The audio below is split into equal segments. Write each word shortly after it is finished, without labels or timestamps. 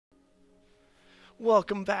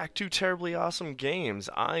Welcome back to Terribly Awesome Games.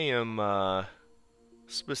 I am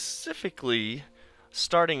specifically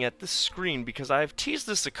starting at this screen because I've teased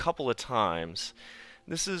this a couple of times.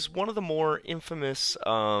 This is one of the more infamous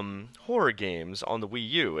horror games on the Wii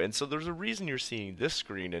U, and so there's a reason you're seeing this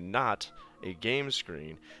screen and not a game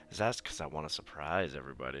screen. Is that's because I want to surprise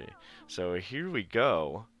everybody. So here we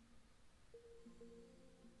go.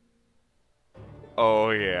 Oh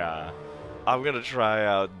yeah, I'm gonna try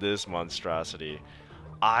out this monstrosity.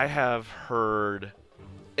 I have heard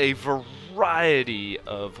a variety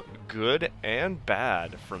of good and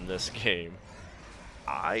bad from this game.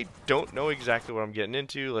 I don't know exactly what I'm getting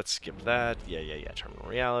into. Let's skip that. Yeah. Terminal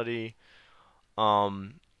reality.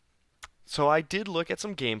 Um, so I did look at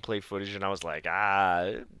some gameplay footage and I was like,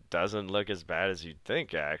 it doesn't look as bad as you'd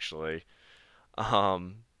think, actually.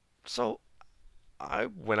 Um, so I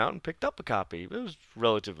went out and picked up a copy. It was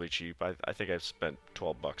relatively cheap. I think I spent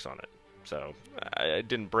 12 bucks on it. So I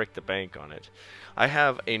didn't break the bank on it. I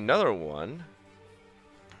have another one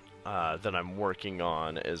that I'm working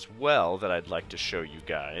on as well that I'd like to show you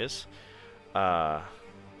guys. One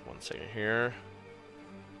second here.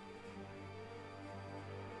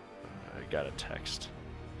 I got a text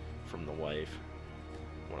from the wife.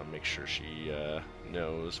 I want to make sure she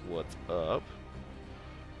knows what's up.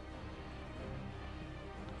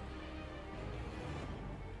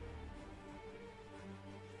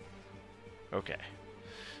 Okay,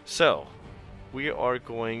 so we are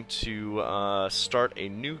going to start a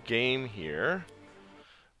new game here.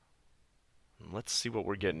 Let's see what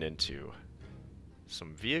we're getting into.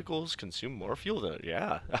 Some vehicles consume more fuel than...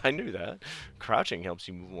 Yeah, I knew that. Crouching helps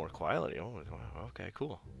you move more quietly. Oh, okay,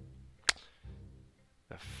 cool.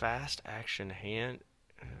 The fast action hand...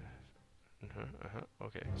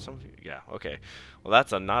 Okay, some of you... Yeah, okay. Well,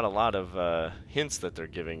 that's not a lot of hints that they're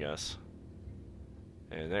giving us.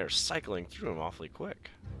 And they're cycling through them awfully quick.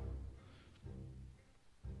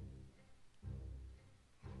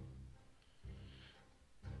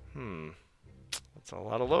 That's a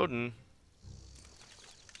lot of loading.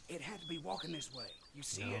 It had to be walking this way. You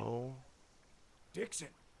see it? No. Dixon,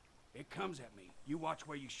 it comes at me. You watch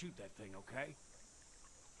where you shoot that thing, okay?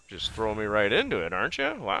 Just throw me right into it, aren't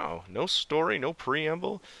you? Wow. No story, no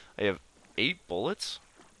preamble. I have 8 bullets.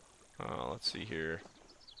 Let's see here.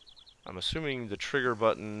 I'm assuming the trigger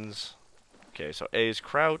buttons... Okay, so A is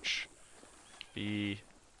crouch. B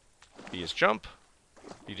is jump.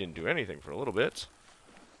 B didn't do anything for a little bit.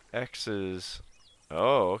 X is...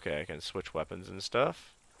 Oh, okay, I can switch weapons and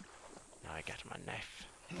stuff. Now I got my knife.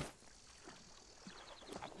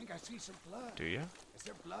 I think I see some blood. Do you? Is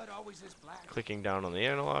there blood always this black? Clicking down on the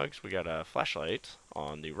analogs, we got a flashlight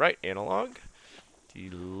on the right analog. The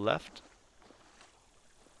left...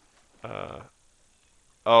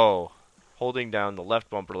 Oh, holding down the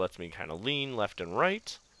left bumper lets me kind of lean left and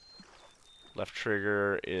right. Left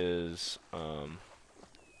trigger is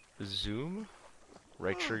zoom.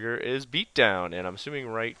 Right trigger is beat down, and I'm assuming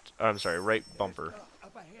right. I'm sorry, right bumper.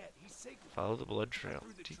 Up ahead. He's signaling Follow the blood trail.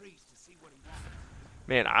 through the trees to see what he wants.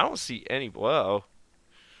 Man, I don't see any. Whoa.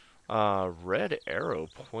 Red arrow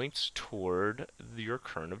points toward your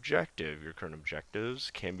current objective. Your current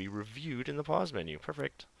objectives can be reviewed in the pause menu.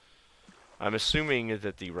 Perfect. I'm assuming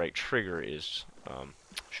that the right trigger is,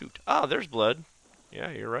 shoot. Ah, there's blood. Yeah,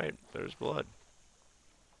 you're right. There's blood.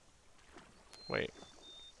 Wait.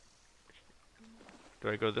 Do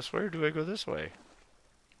I go this way or do I go this way?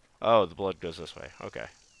 Oh, the blood goes this way. Okay.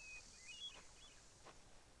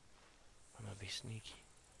 I'm gonna be sneaky.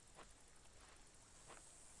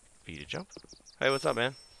 B to jump. Hey, what's up,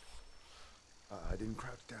 man? I didn't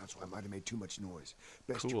crouch down, so I might have made too much noise.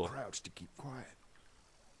 Best Cool. you crouch to keep quiet.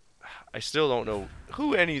 I still don't know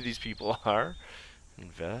who any of these people are.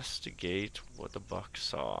 Investigate what the buck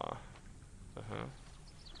saw.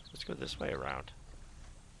 Let's go this way around.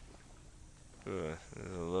 Ooh, this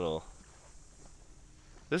is a little...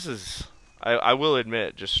 This is... I will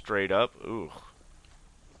admit, just straight up, ooh.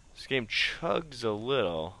 This game chugs a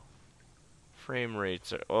little. Frame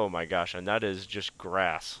rates are... Oh my gosh, and that is just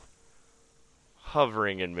grass.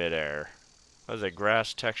 Hovering in midair. That is a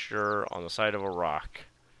grass texture on the side of a rock.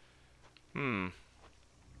 And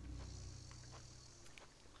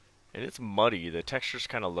it's muddy. The textures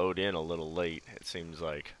kind of load in a little late, it seems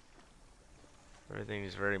like. Everything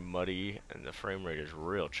is very muddy, and the frame rate is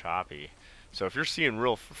real choppy. So if you're seeing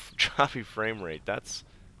real choppy frame rate, it's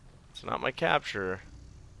not my capture.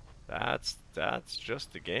 That's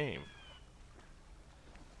just the game.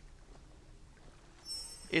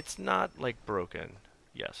 It's not like broken.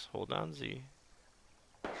 Yes, hold on Z.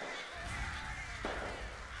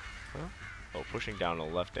 Huh? Oh, pushing down the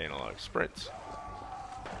left analog. Sprints.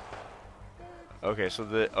 Okay, so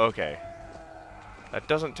okay. That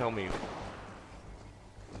doesn't tell me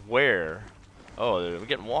where. Oh, I'm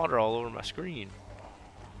getting water all over my screen.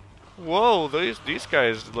 Whoa, these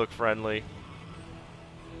guys look friendly.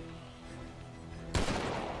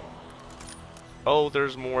 Oh,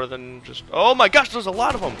 there's more than just... Oh my gosh, there's a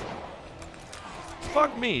lot of them!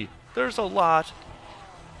 Fuck me. There's a lot.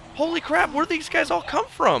 Holy crap, where'd these guys all come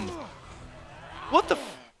from? What the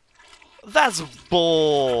f... That's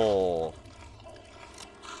bull.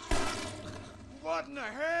 What in the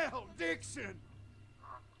hell, Dixon?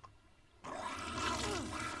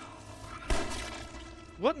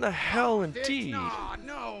 What in the hell, indeed? Nah,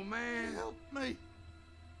 no, man. Help me.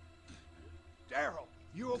 Daryl,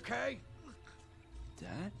 you okay?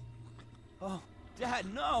 Dad? Oh, Dad,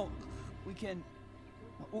 no! We could...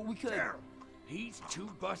 Daryl, he's too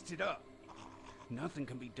busted up. Nothing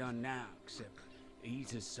can be done now except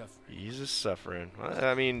ease his suffering. Ease his suffering. Well,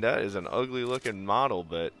 I mean, that is an ugly looking model,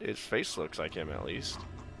 but his face looks like him at least.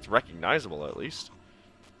 It's recognizable at least.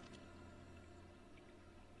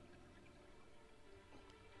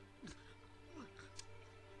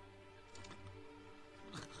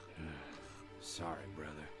 Sorry,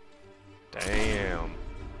 brother. Damn.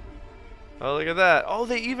 Oh, look at that. Oh,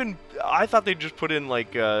 they even... I thought they just put in,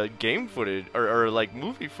 like, game footage, or, like,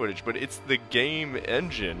 movie footage, but it's the game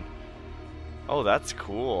engine. Oh, that's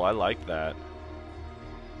cool. I like that.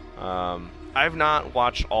 I've not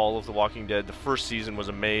watched all of The Walking Dead. The first season was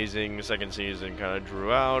amazing. The second season kind of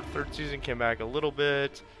drew out. Third season came back a little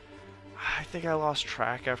bit. I think I lost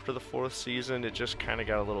track after the fourth season. It just kind of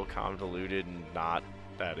got a little convoluted and not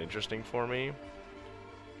that interesting for me.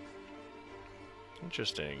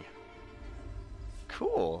 Interesting.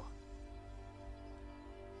 Cool.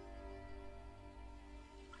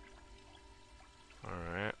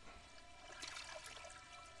 Alright.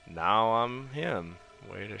 Now I'm him.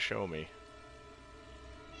 Way to show me.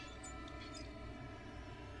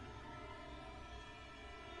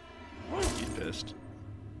 Be pissed.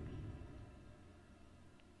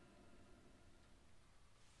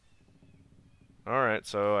 Alright,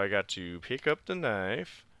 so I got to pick up the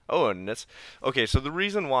knife. Oh, and that's... Okay, so the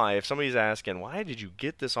reason why, if somebody's asking, why did you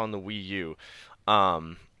get this on the Wii U?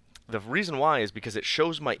 The reason why is because it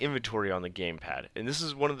shows my inventory on the gamepad. And this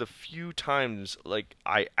is one of the few times, like,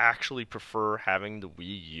 I actually prefer having the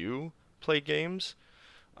Wii U play games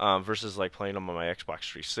versus, like, playing them on my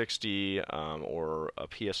Xbox 360 or a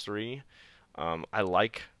PS3. I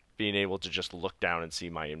like being able to just look down and see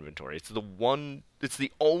my inventory. It's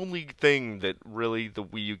the only thing that really the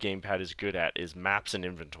Wii U gamepad is good at is maps and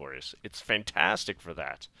inventories. It's fantastic for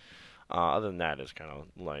that. Other than that, it's kind of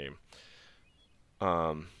lame.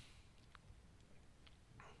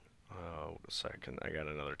 Oh, a second, I got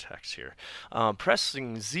another text here.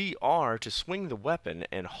 Pressing ZR to swing the weapon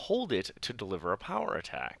and hold it to deliver a power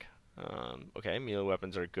attack. Okay, melee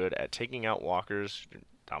weapons are good at taking out walkers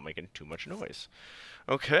without making too much noise.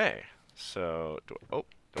 Okay, so, oh,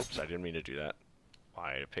 oops, I didn't mean to do that.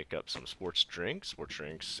 I pick up some sports drinks. Sports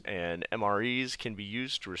drinks and MREs can be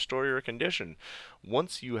used to restore your condition.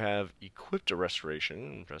 Once you have equipped a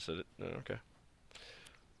restoration, press it, okay.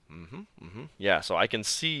 Yeah, so I can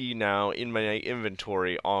see now in my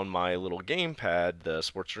inventory on my little gamepad the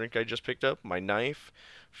sports drink I just picked up, my knife,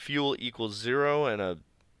 fuel equals 0, and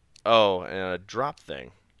a drop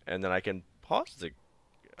thing. And then I can pause the...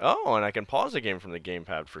 Oh, and I can pause the game from the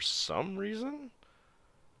gamepad for some reason?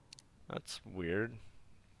 That's weird.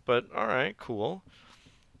 But, alright, cool.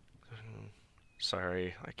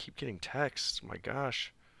 Sorry, I keep getting texts. My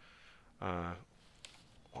gosh.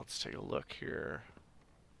 Let's take a look here.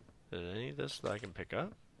 Is there any of this that I can pick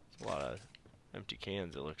up? It's a lot of empty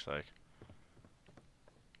cans, it looks like.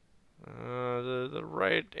 The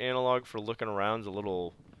right analog for looking around is a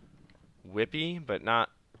little whippy, but not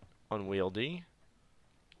unwieldy.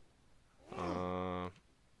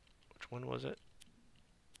 Which one was it?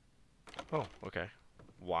 Oh, okay.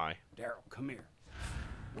 Why? Daryl, come here.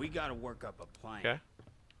 We gotta work up a plan. Okay.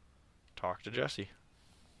 Talk to Jesse.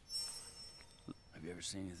 Have you ever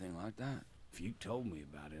seen anything like that? If you told me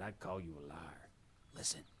about it, I'd call you a liar.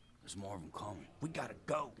 Listen, there's more of them coming. We gotta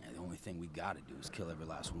go. Yeah, the only thing we gotta do is kill every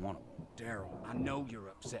last one of them. Daryl, I know you're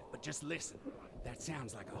upset, but just listen. That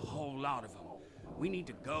sounds like a whole lot of them. We need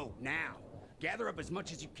to go now. Gather up as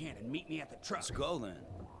much as you can and meet me at the truck. Let's go then.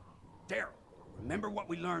 Daryl, remember what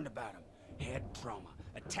we learned about him. Head trauma.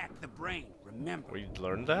 Attack the brain. Remember. We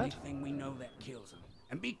learned that? Anything we know that kills him.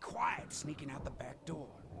 And be quiet sneaking out the back door.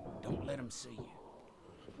 Don't let him see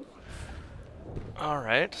you.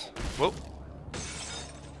 Alright. Whoa.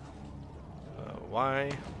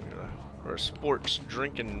 Why? We're sports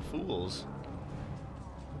drinking fools.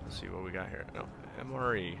 Let's see what we got here. No,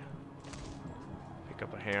 MRE. Pick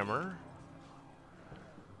up a hammer.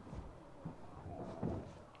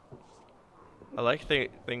 I like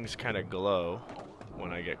things kind of glow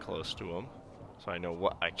when I get close to them, so I know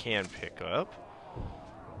what I can pick up.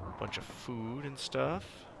 Bunch of food and stuff.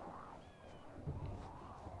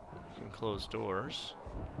 You can close doors.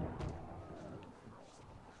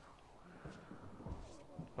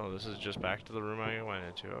 Oh, this is just back to the room I went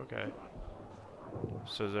into. Okay.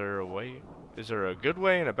 So is there a way? Is there a good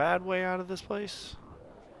way and a bad way out of this place?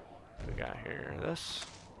 We got here this.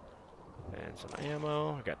 And some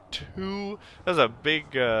ammo. I got 2. That's a big,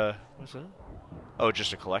 what's that? Oh,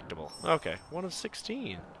 just a collectible. Okay, 1 of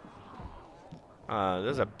 16.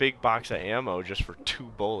 There's a big box of ammo just for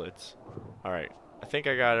 2 bullets. Alright, I think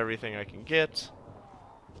I got everything I can get.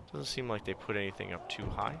 Doesn't seem like they put anything up too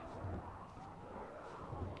high.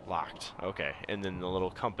 Locked. Okay, and then the little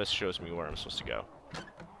compass shows me where I'm supposed to go.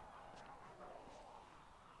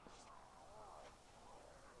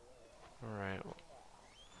 Alright.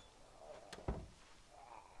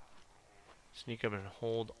 Sneak up and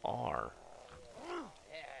hold R.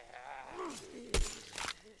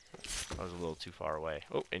 I was a little too far away.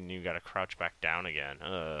 Oh, and you gotta crouch back down again.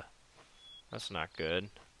 That's not good.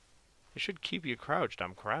 It should keep you crouched.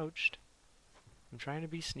 I'm crouched. I'm trying to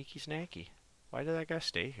be sneaky snacky. Why did that guy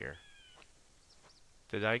stay here?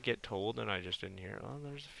 Did I get told and I just didn't hear it? Oh,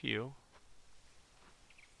 there's a few.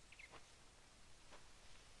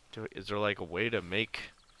 Is there like a way to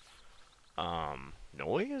make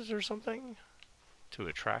noise or something to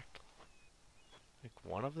attract like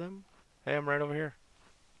one of them? Hey, I'm right over here.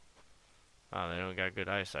 Oh, they don't got good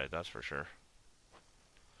eyesight, that's for sure.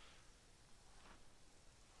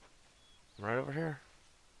 I'm right over here.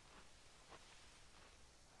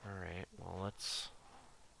 Alright, well let's,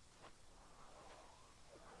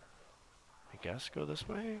 I guess, go this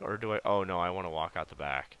way? Or do I, oh no, I want to walk out the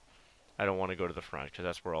back. I don't want to go to the front, because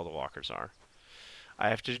that's where all the walkers are. I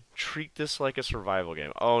have to treat this like a survival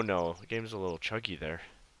game. Oh no, the game's a little chuggy there.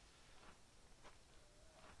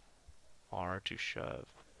 R to shove.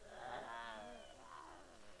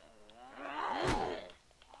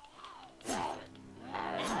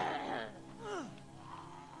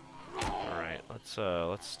 Alright,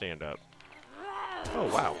 let's stand up. Oh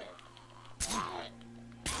wow.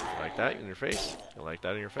 You like that in your face? You like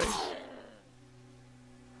that in your face?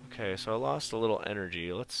 Okay, so I lost a little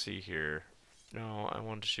energy. Let's see here. No, I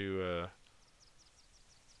want to,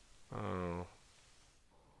 oh.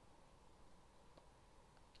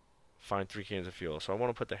 Find 3 cans of fuel. So I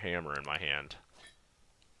want to put the hammer in my hand.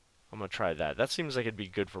 I'm going to try that. That seems like it'd be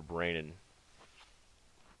good for braining.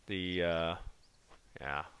 Yeah.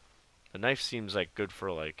 The knife seems like good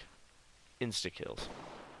for, like, insta-kills.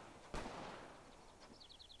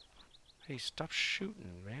 Hey, stop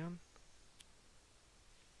shooting, man.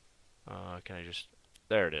 Can I just...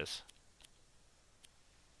 There it is.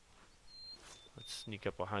 Let's sneak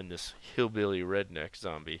up behind this hillbilly redneck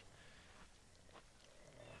zombie.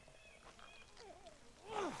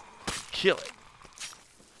 Kill it.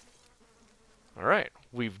 Alright,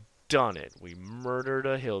 we've done it. We murdered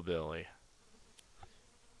a hillbilly.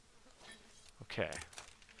 Okay.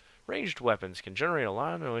 Ranged weapons can generate a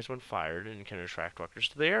lot of noise when fired and can attract walkers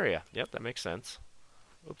to the area. Yep, that makes sense.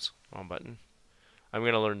 Oops, wrong button. I'm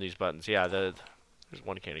gonna learn these buttons. Yeah, there's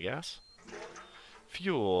 1 can of gas.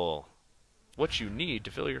 Fuel. What you need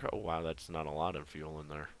to fill your... Oh, wow, that's not a lot of fuel in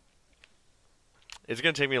there. It's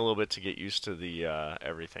gonna take me a little bit to get used to the,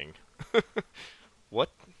 everything.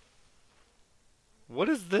 What? What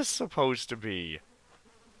is this supposed to be?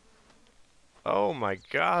 Oh my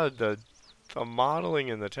god, the modeling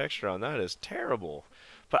and the texture on that is terrible.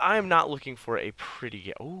 But I am not looking for a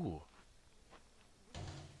pretty... Ooh.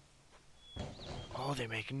 Oh, they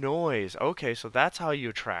make noise. Okay, so that's how you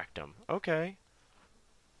attract them. Okay.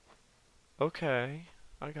 Okay,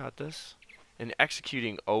 I got this. And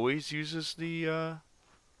executing always uses the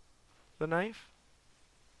knife?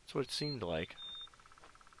 That's what it seemed like.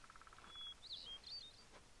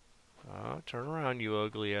 Oh, turn around, you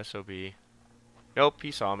ugly SOB. Nope,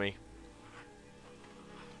 he saw me.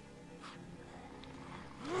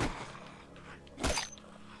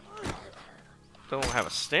 Don't have a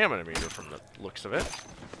stamina meter from the looks of it.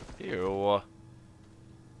 Ew.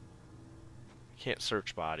 Can't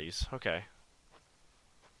search bodies. Okay.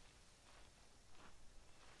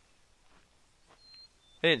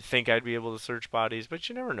 I didn't think I'd be able to search bodies, but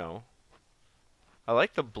you never know. I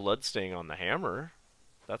like the blood stain on the hammer.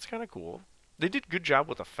 That's kind of cool. They did a good job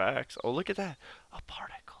with effects. Oh, look at that. A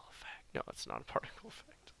particle effect. No, it's not a particle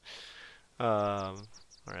effect.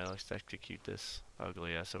 Alright, let's execute this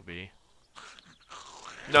ugly SOB.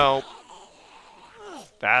 No.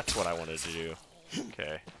 That's what I wanted to do.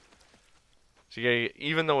 Okay. So yeah,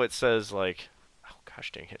 even though it says like, oh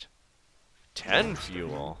gosh dang it, 10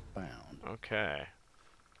 fuel. Bound. Okay.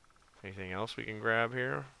 Anything else we can grab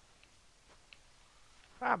here?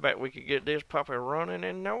 I bet we could get this puppy running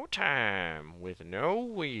in no time with no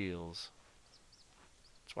wheels.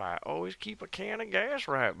 That's why I always keep a can of gas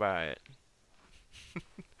right by it.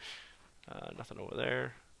 Nothing over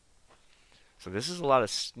there. So this is a lot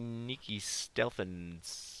of sneaky stealth and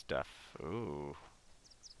stuff. Ooh.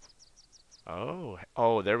 Oh,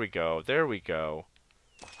 oh, there we go. There we go.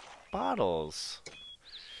 Bottles.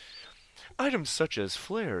 Items such as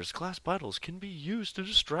flares, glass bottles can be used to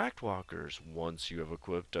distract walkers. Once you have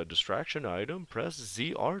equipped a distraction item, press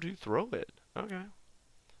ZR to throw it. Okay.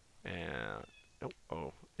 And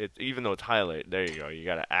oh, it even though it's highlighted, there you go. You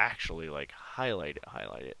gotta actually like highlight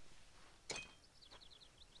it.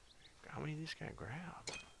 How many of these can I grab?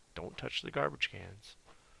 Don't touch the garbage cans.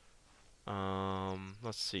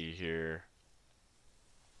 Let's see here.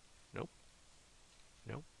 Nope.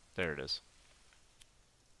 Nope. There it is.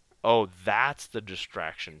 Oh, that's the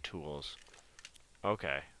distraction tools.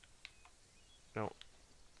 Okay. No.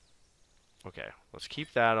 Okay, let's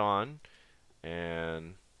keep that on.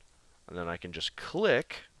 And then I can just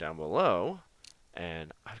click down below,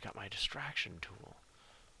 and I've got my distraction tool.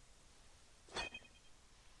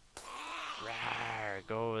 Rawr,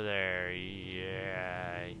 go over there.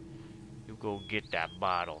 Yeah. You go get that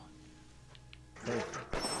bottle.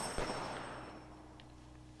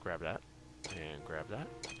 Grab that. And grab that.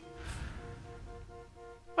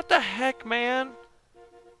 What the heck, man?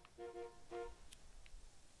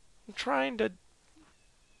 I'm trying to...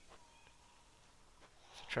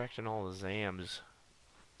 subtracting all the Zams.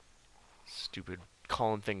 Stupid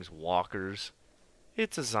calling things walkers.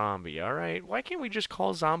 It's a zombie, alright? Why can't we just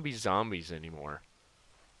call zombies zombies anymore?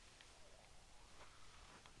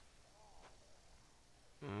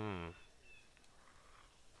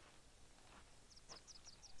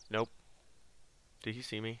 Nope. Did he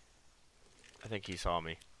see me? I think he saw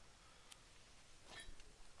me.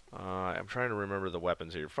 I'm trying to remember the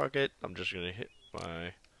weapons here. Fuck it. I'm just gonna hit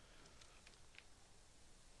my...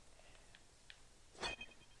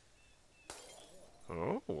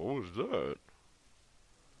 Oh, what was that?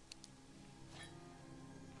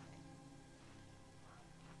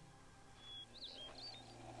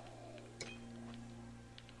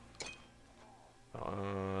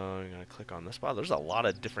 I'm gonna click on this bottle. There's a lot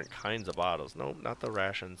of different kinds of bottles. Nope, not the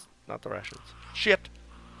rations. Not the rations. Shit!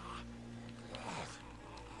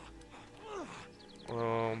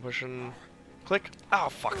 Oh, I'm pushing. Click. Oh,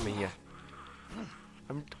 fuck me.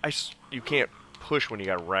 You can't push when you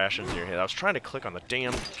got rations in your head. I was trying to click on the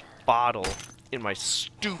damn bottle in my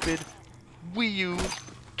stupid Wii U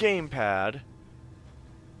gamepad.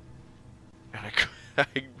 And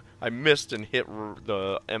I missed and hit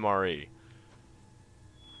the MRE.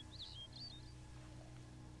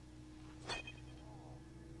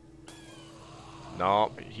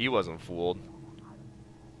 No, he wasn't fooled.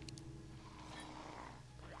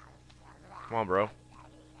 Come on, bro.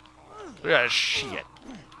 Yeah, shit.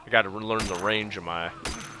 I gotta learn the range of my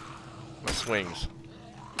swings.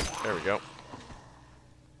 There we go.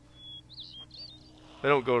 They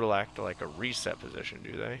don't go to like a reset position,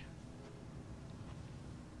 do they?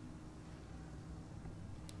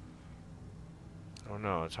 Oh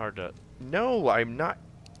no, it's hard to... No, I'm not...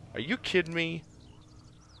 Are you kidding me?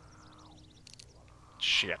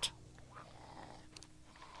 Shit.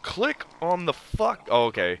 Click on the fuck... Oh,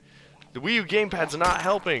 okay. The Wii U gamepad's not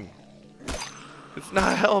helping. It's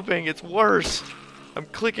not helping. It's worse. I'm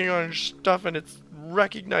clicking on stuff and it's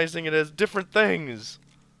recognizing it as different things.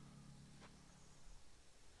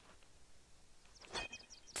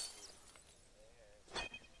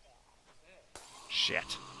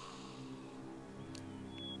 Shit.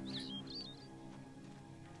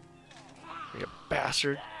 You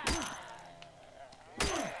bastard.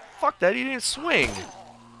 Fuck that, he didn't swing.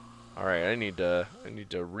 Alright, I need to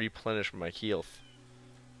replenish my health.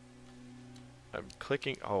 I'm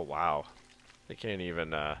clicking. Oh wow. They can't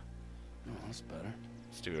even Oh, that's better.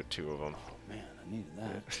 let's do it, two of them. Oh man, I needed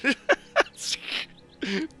that.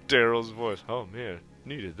 Daryl's voice. Oh man,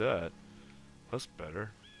 needed that. That's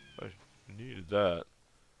better. I needed that.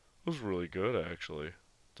 That was really good actually.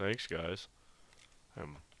 Thanks guys.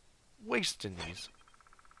 I'm wasting these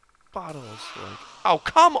bottles like... Oh,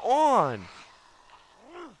 come on!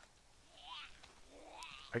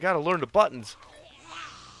 I gotta learn the buttons.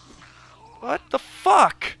 What the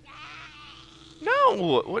fuck?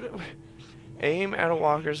 No! What? Aim at a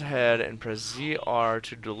walker's head and press ZR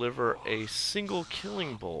to deliver a single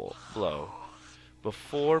killing blow.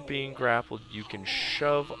 Before being grappled, you can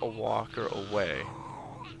shove a walker away.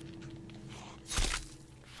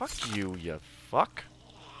 Fuck you, you fuck.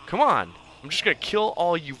 Come on. I'm just gonna kill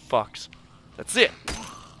all you fucks. That's it.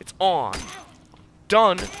 It's on.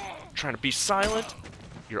 Done. Trying to be silent.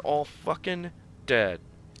 You're all fucking dead.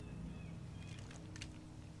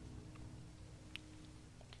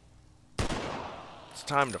 It's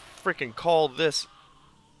time to freaking call this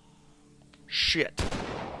shit.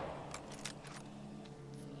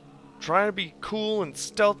 Trying to be cool and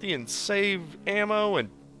stealthy and save ammo and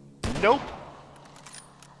nope.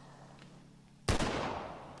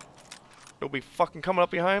 Nobody fucking coming up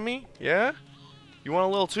behind me? Yeah? You want a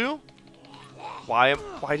little too? Why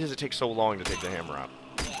does it take so long to take the hammer out?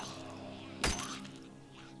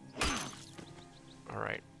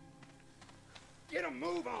 Alright. Get a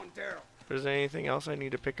move on, Daryl. Is there anything else I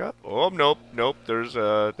need to pick up? Oh nope, nope. There's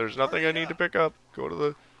nothing I need to pick up. Go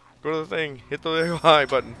to the thing. Hit the Y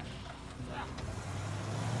button.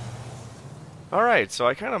 Alright, so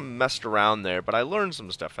I kind of messed around there, but I learned some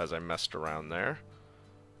stuff as I messed around there.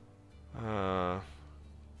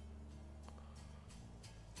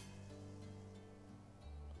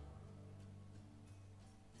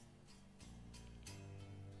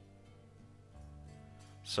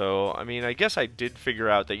 So, I mean, I guess I did figure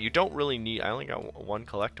out that you don't really need... I only got one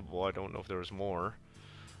collectible. I don't know if there was more.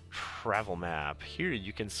 Travel map. Here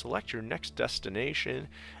you can select your next destination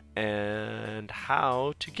and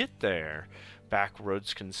how to get there. Back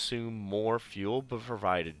roads consume more fuel but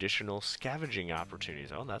provide additional scavenging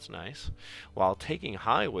opportunities. Oh, that's nice. While taking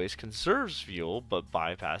highways conserves fuel but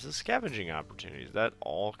bypasses scavenging opportunities. That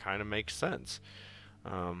all kind of makes sense.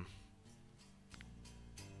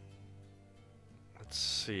 Let's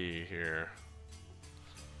see here.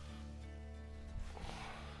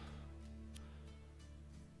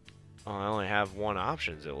 Oh, I only have one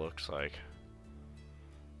option, it looks like.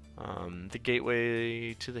 The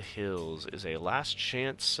gateway to the hills is a last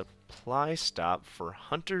chance supply stop for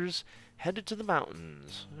hunters headed to the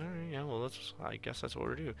mountains. Yeah, well, I guess that's what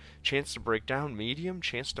we're doing. Chance to break down, medium.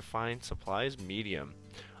 Chance to find supplies, medium.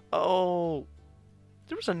 Oh,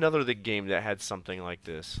 there was another game that had something like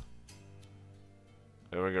this.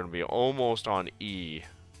 They were going to be almost on E.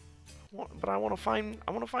 But I want to find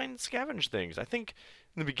scavenge things. I think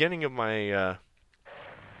in the beginning of my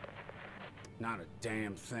Not a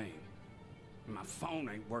damn thing. My phone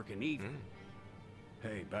ain't working either.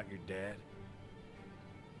 Hey, about your dad?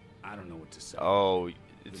 I don't know what to say. Oh,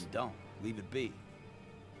 Then don't. Leave it be.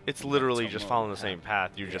 it's literally just following the same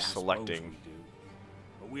path. You're just I suppose selecting. we do.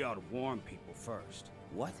 But we ought to warn people first.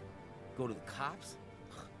 What? Go to the cops?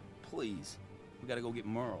 Please. We gotta go get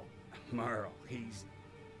Merle. Merle, he's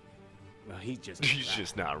just... He's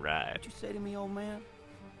just not right. What you say to me, old man?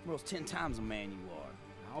 Merle's 10 times the man you are.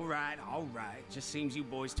 All right. Just seems you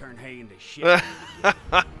boys turn hay into shit.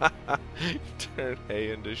 Turn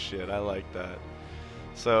hay into shit. I like that.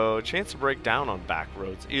 So, chance to break down on back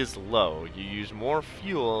roads is low. You use more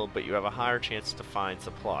fuel, but you have a higher chance to find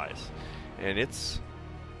supplies. And it's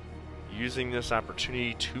using this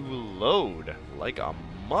opportunity to load like a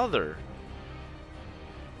mother.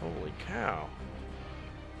 Holy cow.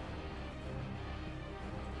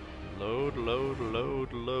 Load.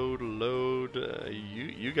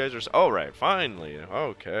 You guys are... Oh, right. Finally.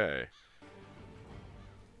 Okay.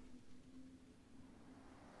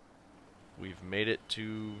 We've made it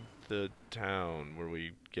to the town where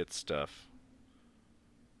we get stuff.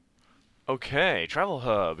 Okay. Travel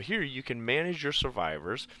hub. Here you can manage your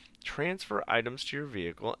survivors, transfer items to your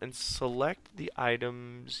vehicle, and select the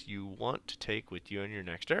items you want to take with you in your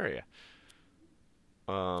next area.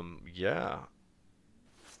 Yeah.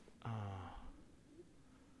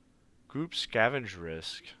 Group scavenge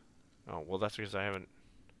risk. Oh, well, that's because I haven't...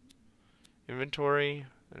 Inventory.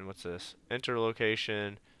 And what's this? Enter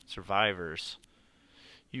location. Survivors.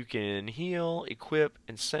 You can heal, equip,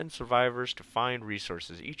 and send survivors to find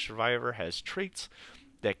resources. Each survivor has traits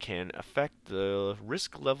that can affect the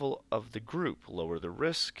risk level of the group. Lower the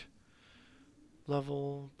risk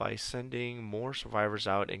level by sending more survivors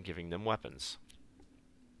out and giving them weapons.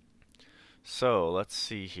 So, let's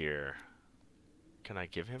see here. Can I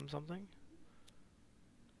give him something?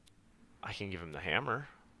 I can give him the hammer.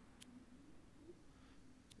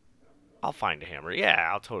 I'll find a hammer. Yeah,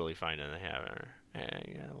 I'll totally find a hammer.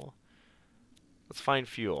 Yeah, well, let's find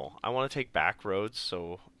fuel. I want to take back roads,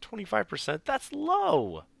 so 25%. That's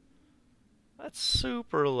low. That's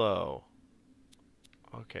super low.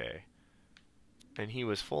 Okay. And he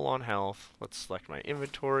was full on health. Let's select my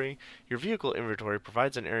inventory. Your vehicle inventory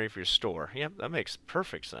provides an area for your store. Yep, that makes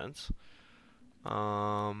perfect sense.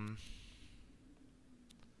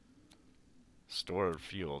 Stored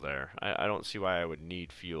fuel there. I don't see why I would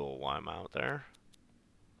need fuel while I'm out there.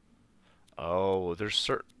 Oh,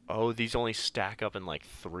 oh, these only stack up in like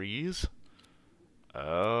threes?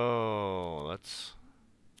 Oh, let's...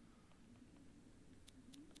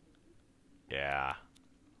 Yeah.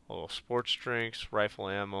 A little sports drinks, rifle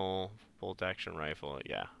ammo, bolt action rifle.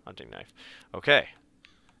 Yeah, hunting knife. Okay.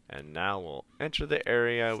 And now we'll enter the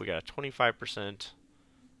area. We got a 25%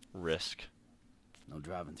 risk. No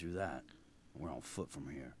driving through that. We're on foot from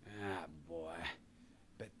here. Ah, boy.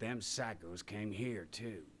 Bet them psychos came here,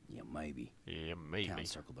 too. Yeah, maybe. Yeah, maybe. Town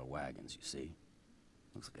circled their wagons, you see.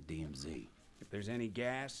 Looks like a DMZ. If there's any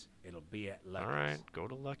gas, it'll be at Lucky's. Alright, go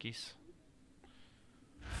to Lucky's.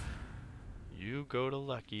 You go to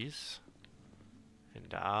Lucky's.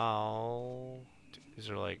 And I'll... Is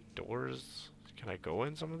there like doors? Can I go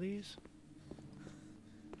in some of these?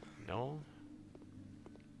 No?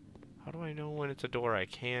 How do I know when it's a door I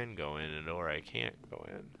can go in and a door I can't go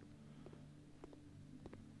in?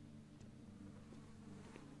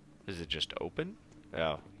 Is it just open?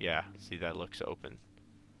 Oh, yeah. See, that looks open.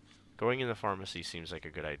 Going in the pharmacy seems like a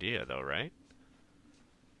good idea, though, right?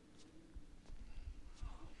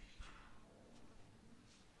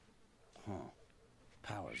 Huh.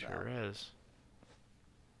 Power's out. Sure is.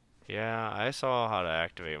 Yeah, I saw how to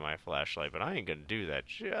activate my flashlight, but I ain't gonna do that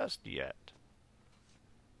just yet.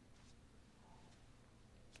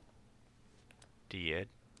 Did.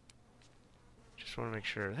 Just want to make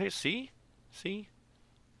sure. Hey, see? See?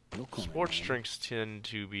 No comment, Sports man. drinks tend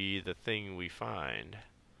to be the thing we find.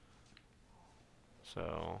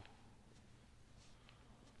 So,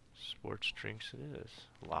 sports drinks it is.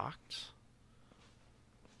 Locked.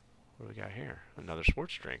 What do we got here? Another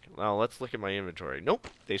sports drink. Now let's look at my inventory. Nope,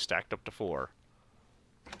 they stacked up to 4.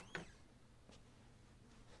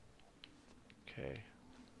 Okay.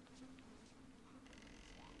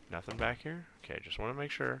 Nothing back here? Okay, just want to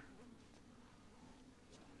make sure.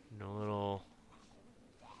 No little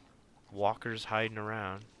walkers hiding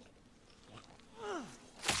around.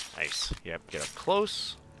 Nice. Yep, get up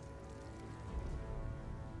close.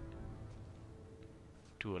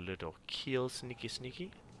 Do a little kill, sneaky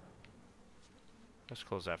sneaky. Let's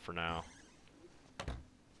close that for now.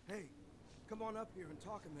 Hey, come on up here and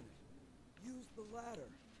talk a minute. Use the ladder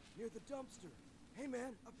near the dumpster. Hey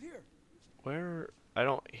man, up here. Where? I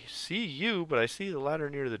don't see you, but I see the ladder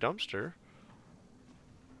near the dumpster.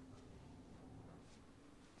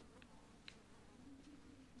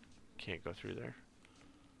 Can't go through there.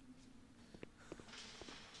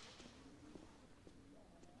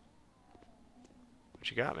 What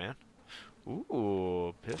you got, man?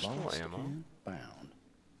 Ooh, pistol Lost ammo. and found.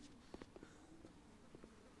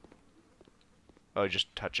 Oh,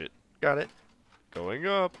 just touch it. Got it. Going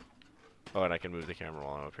up. Oh, and I can move the camera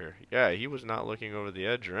while I'm up here. Yeah, he was not looking over the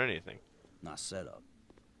edge or anything. Not set up.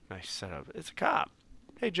 Nice setup. It's a cop.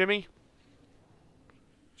 Hey, Jimmy.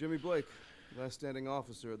 Jimmy Blake, last standing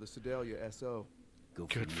officer of the Sedalia SO.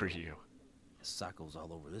 Good for you. Psychos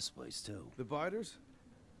all over this place, too. The biters?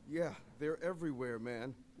 Yeah, they're everywhere,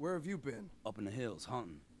 man. Where have you been? Up in the hills,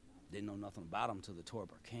 hunting. Didn't know nothing about them till the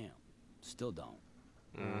Torber camp. Still don't.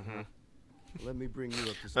 Mm-hmm. Let me bring you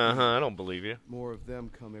up to speed. I don't believe you. More of them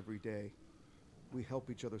come every day. We help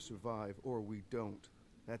each other survive, or we don't.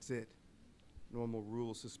 That's it. Normal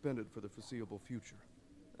rules suspended for the foreseeable future.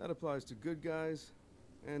 That applies to good guys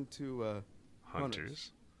and to,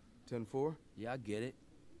 Hunters. 10-4? Yeah, I get it.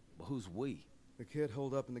 But who's we? The kid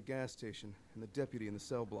holed up in the gas station and the deputy in the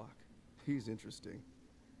cell block. He's interesting.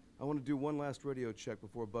 I want to do one last radio check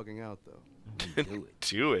before bugging out, though. Do it.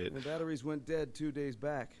 Do it. The batteries went dead 2 days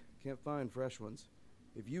back. Can't find fresh ones.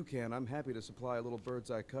 If you can, I'm happy to supply a little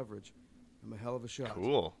bird's eye coverage. I'm a hell of a shot.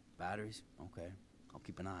 Cool. Batteries? Okay. I'll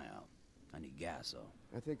keep an eye out. I need gas, though.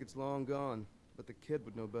 I think it's long gone, but the kid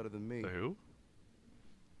would know better than me. The who?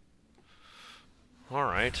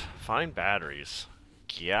 Alright. Find batteries.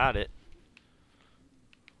 Got it.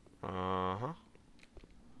 Uh-huh.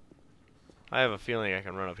 I have a feeling I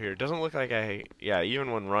can run up here. It doesn't look like I... Yeah,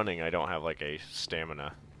 even when running, I don't have, like, a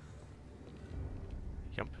stamina.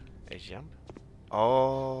 Jump. A jump.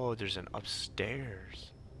 Oh, there's an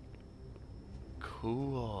upstairs.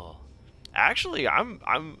 Cool. Actually,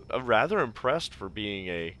 I'm rather impressed for being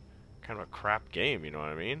a kind of a crap game, you know what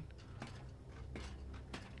I mean?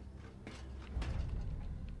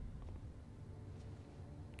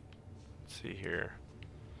 Let's see here.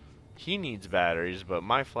 He needs batteries, but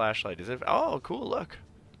my flashlight is... Oh, cool, look.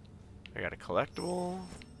 I got a collectible,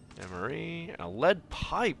 MRE, and a lead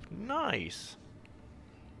pipe. Nice.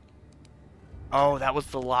 Oh, that was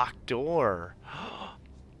the locked door.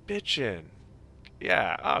 Bitchin'.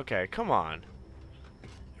 Yeah, okay, come on.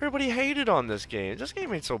 Everybody hated on this game. This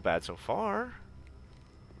game ain't so bad so far.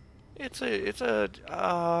 It's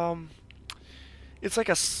like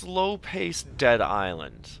a slow-paced Dead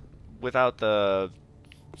Island without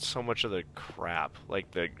so much of the crap, like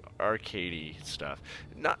the arcadey stuff.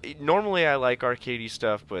 Normally I like arcadey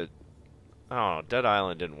stuff, but I don't know, Dead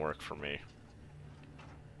Island didn't work for me.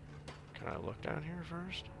 Can I look down here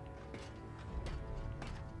first?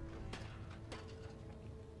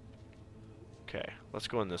 Okay, let's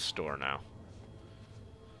go in this store now.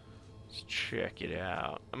 Let's check it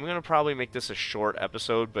out. I'm gonna probably make this a short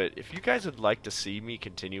episode, but if you guys would like to see me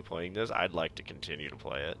continue playing this, I'd like to continue to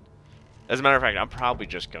play it. As a matter of fact, I'm probably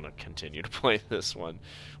just gonna continue to play this one,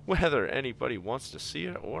 whether anybody wants to see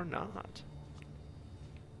it or not.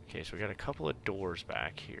 Okay, so we got a couple of doors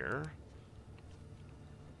back here.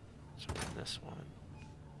 Let's open this one.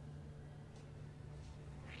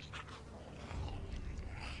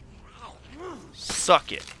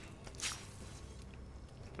 Suck it.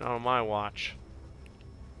 Not on my watch.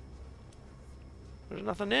 There's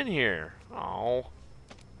nothing in here. Oh.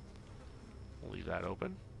 We'll leave that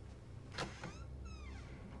open.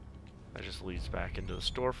 That just leads back into the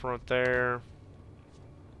storefront there.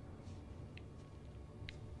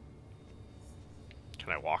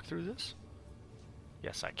 Can I walk through this?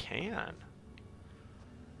 Yes, I can.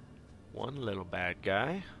 One little bad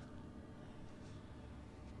guy.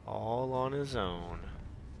 All on his own.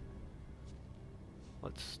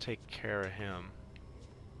 Let's take care of him.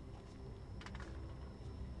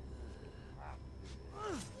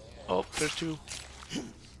 Oh, there's 2.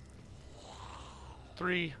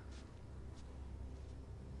 3.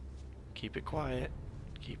 Keep it quiet.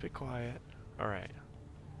 Keep it quiet. Alright.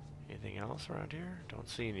 Anything else around here? Don't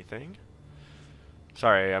see anything.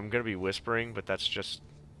 Sorry, I'm gonna be whispering, but that's just...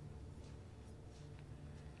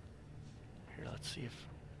 Here, let's see if...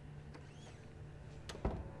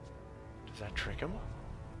 Does that trick him?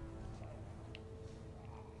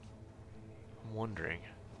 I'm wondering.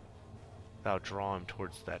 That'll draw him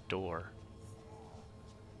towards that door.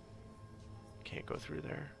 Can't go through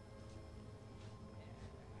there.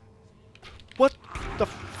 What the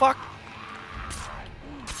fuck?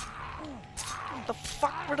 What the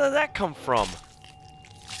fuck? Where did that come from?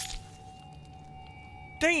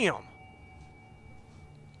 Damn!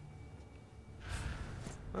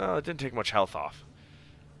 Well, it didn't take much health off.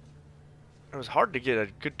 It was hard to get a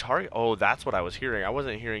good target. Oh, that's what I was hearing. I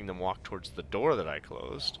wasn't hearing them walk towards the door that I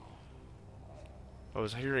closed. I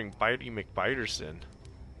was hearing Bitey McBiterson.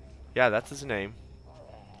 Yeah, that's his name.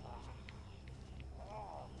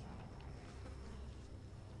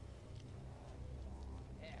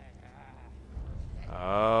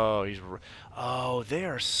 Oh, oh, they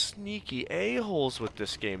are sneaky a-holes with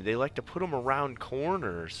this game. They like to put them around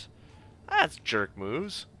corners. That's jerk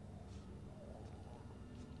moves.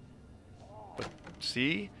 But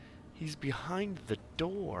see, he's behind the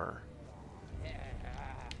door.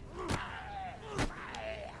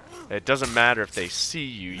 It doesn't matter if they see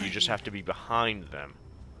you, you just have to be behind them.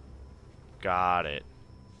 Got it.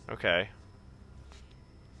 Okay.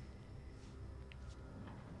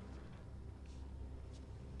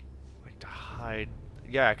 Like to hide.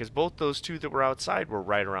 Yeah, because both those 2 that were outside were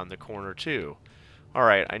right around the corner too.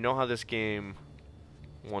 Alright, I know how this game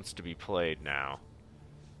wants to be played now.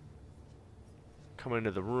 Come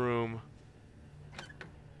into the room.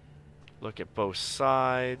 Look at both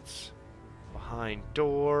sides. Behind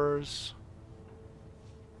doors.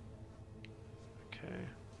 Okay.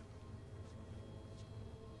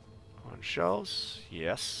 On shelves.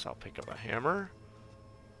 Yes, I'll pick up a hammer.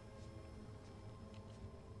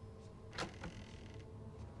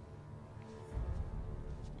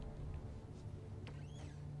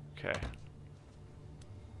 Okay.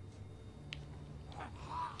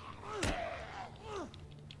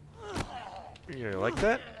 You like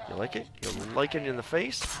that? You like it? You like it in the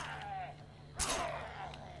face?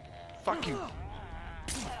 Fuck you.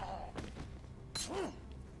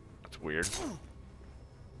 That's weird.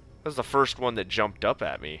 That was the first one that jumped up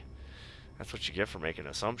at me. That's what you get for making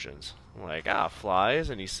assumptions. I'm like, ah, flies,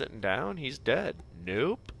 and he's sitting down, he's dead.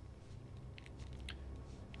 Nope.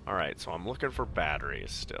 Alright, so I'm looking for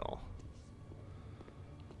batteries still.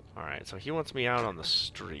 Alright, so he wants me out on the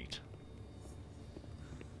street.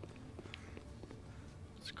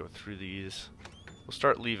 Let's go through these. We'll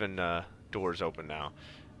start leaving doors open now.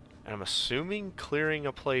 And I'm assuming clearing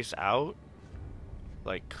a place out,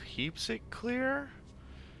 like, keeps it clear?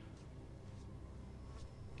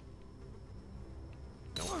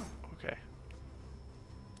 Nope. Okay.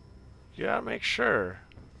 You gotta make sure.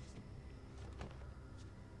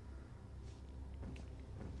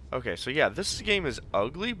 Okay, so yeah, this game is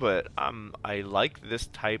ugly, but I like this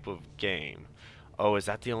type of game. Oh, is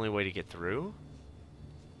that the only way to get through?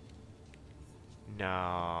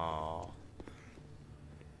 No.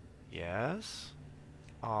 Yes?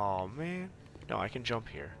 Oh man. No, I can jump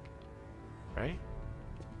here. Right?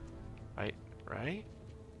 Right?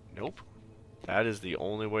 Nope. That is the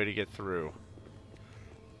only way to get through.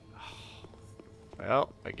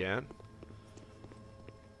 Well, again.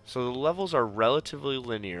 So the levels are relatively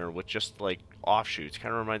linear with just like offshoots.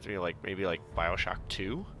 Kind of reminds me of like maybe like BioShock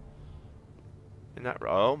 2. And that,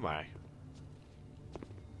 oh my.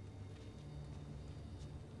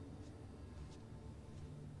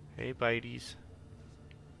 Hey bites.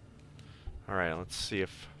 Alright, let's see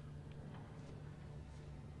if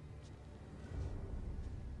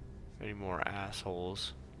any more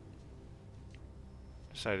assholes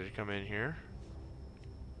decided to come in here.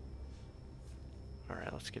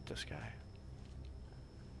 Alright, let's get this guy.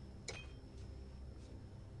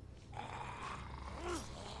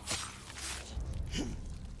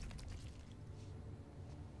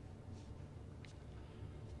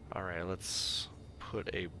 Alright, let's put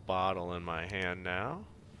a bottle in my hand now.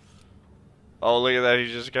 Oh, look at that, he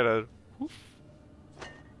just got a... Woof.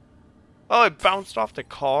 Oh, it bounced off the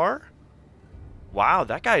car? Wow,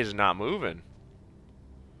 that guy is not moving.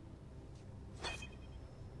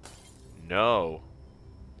 No.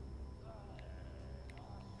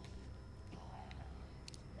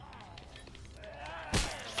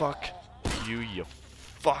 Fuck you, you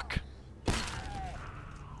fuck.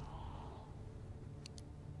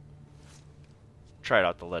 Try it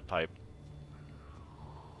out the lead pipe.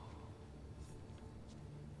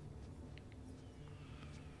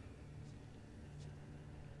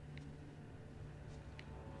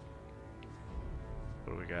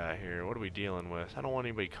 What do we got here? What are we dealing with? I don't want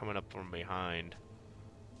anybody coming up from behind.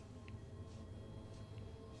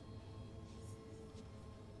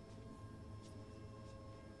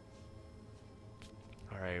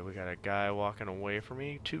 Alright, we got a guy walking away from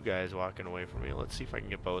me. Two guys walking away from me. Let's see if I can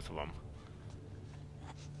get both of them.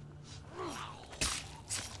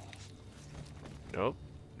 Nope.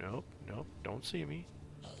 Nope. Nope. Don't see me.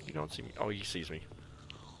 You don't see me. Oh, he sees me.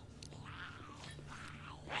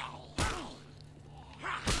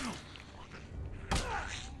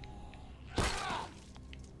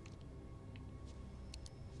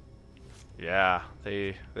 Yeah,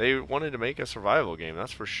 they wanted to make a survival game,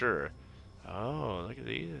 that's for sure. Oh, look at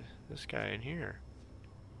this guy in here.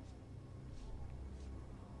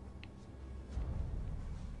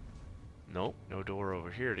 Nope, no door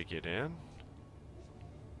over here to get in.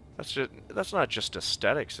 That's not just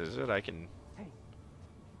aesthetics, is it? I can... Hey.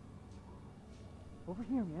 Over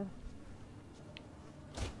here, man.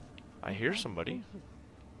 I hear somebody.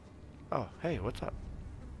 Oh, hey, what's up?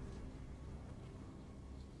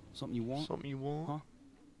 Something you want? Something you want? Huh?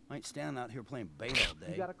 I ain't standing out here playing bait all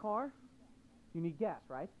day. You got a car? You need gas,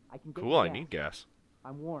 right? I can get Cool, you I gas. need gas.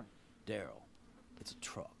 I'm Warren. Daryl, it's a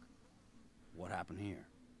truck. What happened here?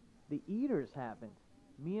 The Eaters happened.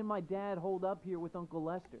 Me and my dad holed up here with Uncle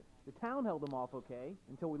Lester. The town held them off okay,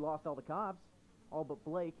 until we lost all the cops. All but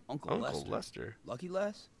Blake. Uncle Lester. Lester. Lucky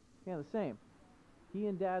Les? Yeah, the same. He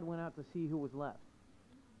and Dad went out to see who was left.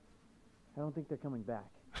 I don't think they're coming back.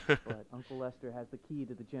 But Uncle Lester has the key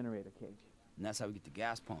to the generator cage. And that's how we get the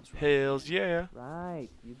gas pumps right. Hells yeah. Right.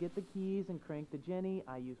 You get the keys and crank the Jenny.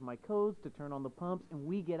 I use my codes to turn on the pumps, and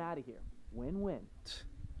we get out of here. Win-win.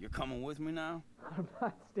 You're coming with me now? I'm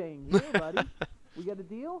not staying here, buddy. We got a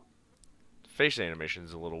deal? Face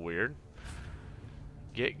animation's a little weird.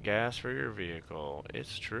 Get gas for your vehicle.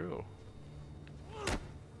 It's true.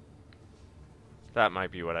 That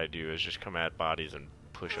might be what I do, is just come at bodies and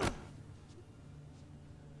push them.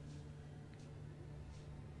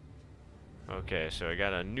 Okay, so I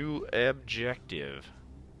got a new objective.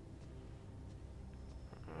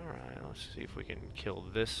 Alright, let's see if we can kill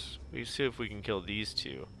this. We see if we can kill these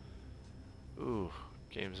two. Ooh,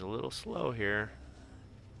 game's a little slow here.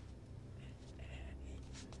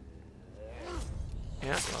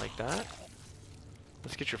 Yeah, like that.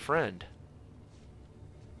 Let's get your friend.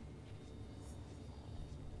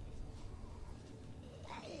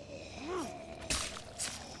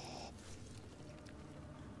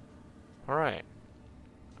 Alright.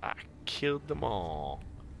 I killed them all.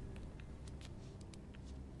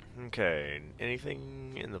 Okay,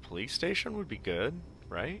 anything in the police station would be good,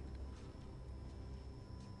 right?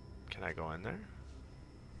 Can I go in there?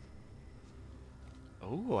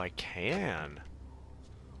 Oh, I can.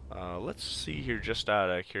 Let's see here, just out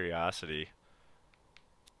of curiosity.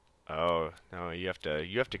 Oh no, you have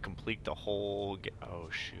to complete the whole. Oh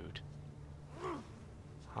shoot.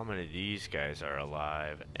 How many of these guys are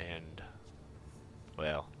alive and,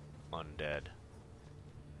 well, undead?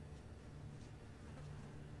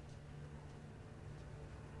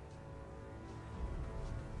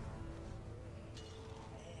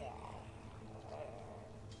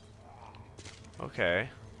 Okay,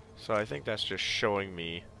 so I think that's just showing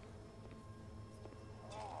me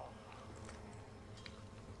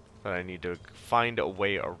that I need to find a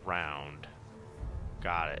way around.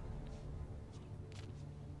 Got it.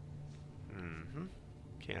 Mm-hmm.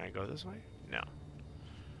 Can I go this way? No.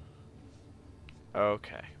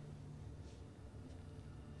 Okay.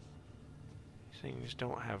 Things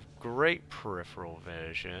don't have great peripheral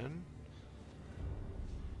vision,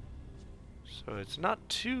 so it's not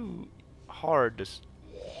too hard to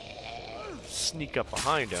sneak up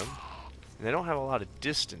behind them. And they don't have a lot of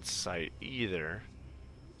distance sight either.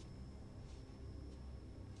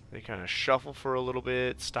 They kind of shuffle for a little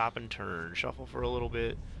bit, stop and turn. Shuffle for a little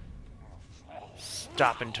bit,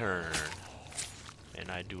 stop and turn. And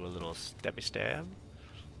I do a little steppy stab.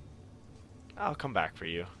 I'll come back for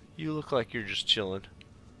you. You look like you're just chilling.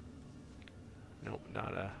 Nope,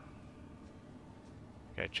 not a...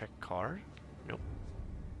 Gotta check car? Nope.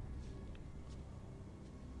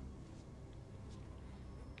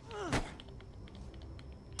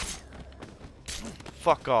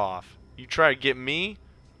 Fuck off. You try to get me?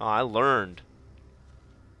 Oh, I learned.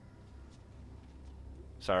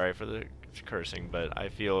 Sorry for the cursing, but I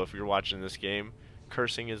feel if you're watching this game,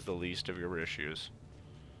 cursing is the least of your issues.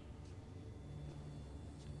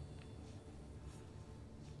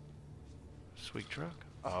 Sweet truck.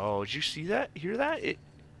 Oh, did you see that? Hear that? It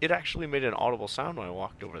actually made an audible sound when I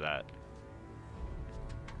walked over that.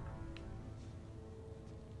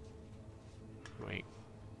 Wait.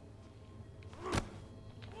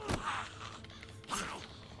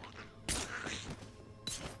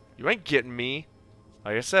 You ain't getting me.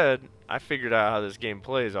 Like I said, I figured out how this game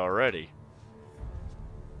plays already.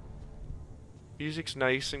 Music's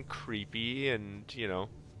nice and creepy and, you know,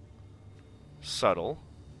 subtle.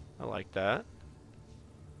 I like that.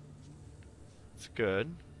 It's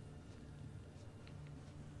good.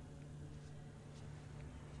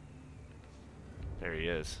 There he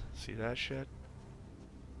is. See that shit?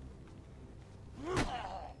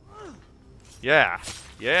 Yeah.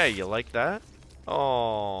 Yeah, you like that?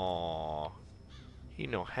 Oh, he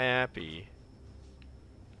no happy.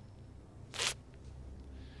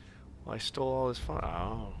 Well, I stole all his fun.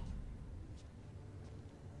 Oh.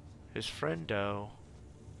 His friendo.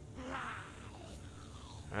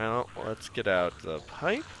 Well, let's get out the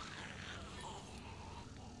pipe.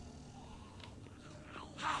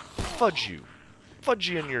 Fudge you. Fudge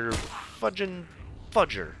you in your fudging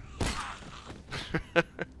fudger.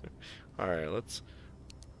 Alright, let's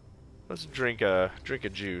drink a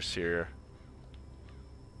juice here.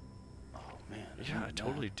 Oh man. Yeah, I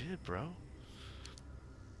totally did, bro.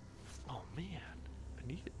 Oh man.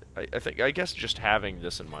 I guess just having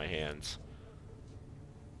this in my hands.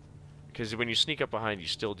 Because when you sneak up behind, you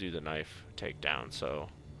still do the knife takedown, so.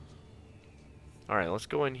 Alright, let's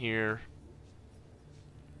go in here.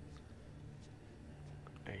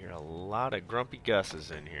 I hear a lot of grumpy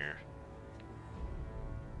Gus's in here.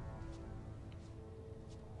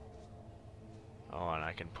 Oh, and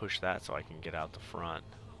I can push that so I can get out the front.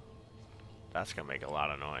 That's gonna make a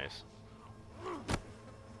lot of noise.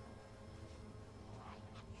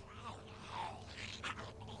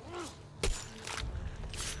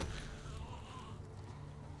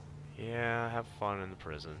 Yeah, have fun in the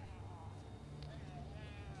prison.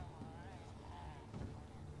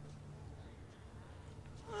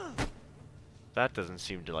 That doesn't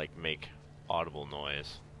seem to, like, make audible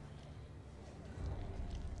noise.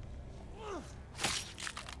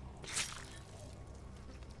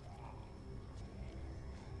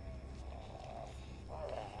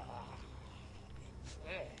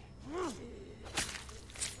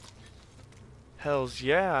 Hells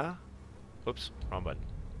yeah. Whoops, wrong button.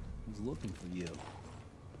 I was looking for you.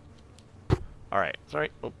 Alright, sorry.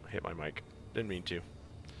 Oh, hit my mic. Didn't mean to.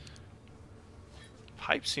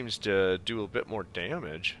 Pipe seems to do a bit more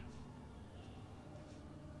damage.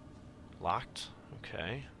 Locked.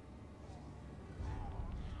 Okay.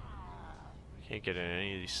 Can't get in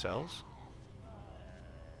any of these cells.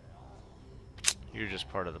 You're just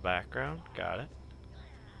part of the background. Got it.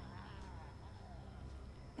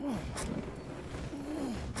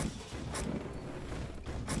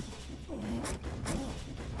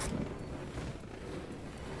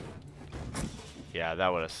 Yeah,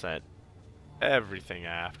 that would have sent everything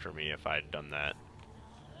after me if I'd done that.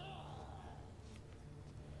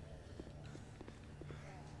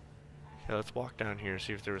 Okay, let's walk down here and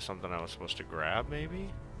see if there was something I was supposed to grab,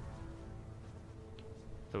 maybe?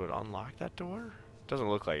 That would unlock that door? Doesn't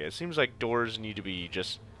look like it. It seems like doors need to be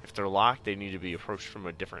just... If they're locked, they need to be approached from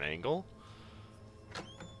a different angle.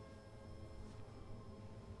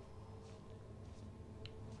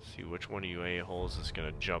 See which one of you a-holes is going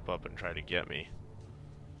to jump up and try to get me.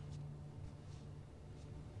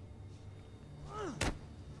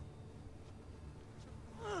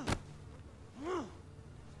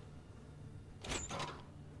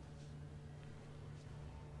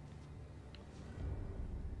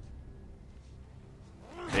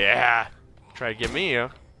 Yeah! Try to get me, huh?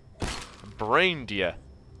 Brained ya.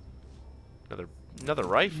 Another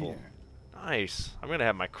rifle. Nice. I'm gonna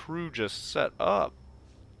have my crew just set up.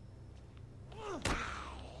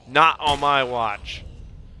 Not on my watch.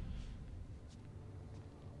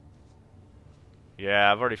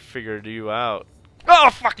 Yeah, I've already figured you out. Oh,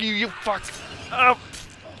 fuck you, you fuck! Oh.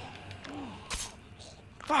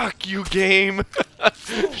 Fuck you, game!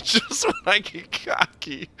 Just when I get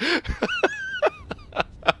cocky.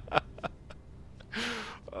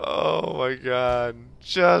 Oh my god.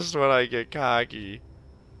 Just when I get cocky.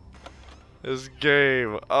 This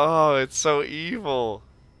game. Oh, it's so evil.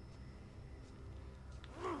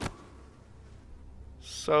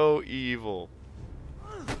 So evil.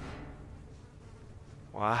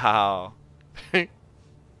 Wow.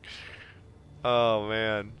 Oh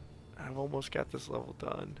man. I've almost got this level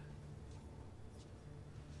done.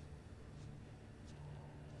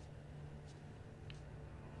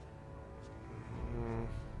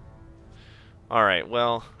 Alright,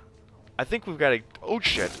 well, I think we've got to... Oh,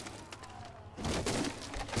 shit.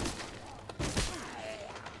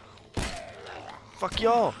 Fuck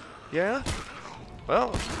y'all. Yeah?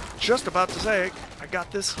 Well, just about to say, I got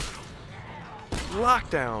this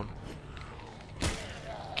lockdown.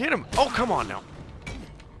 Get him. Oh, come on now.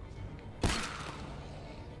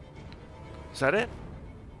 Is that it?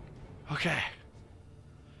 Okay.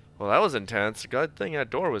 Well, that was intense. Good thing that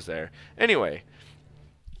door was there. Anyway...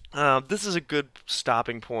 this is a good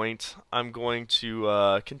stopping point. I'm going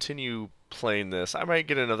to continue playing this. I might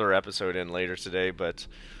get another episode in later today, but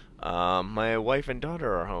my wife and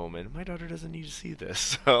daughter are home, and my daughter doesn't need to see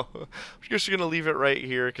this. So I'm just going to leave it right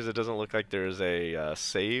here because it doesn't look like there's a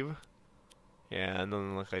save. Yeah, it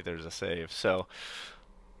doesn't look like there's a save. So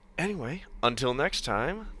anyway, until next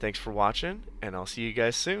time, thanks for watching, and I'll see you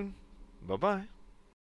guys soon. Bye-bye.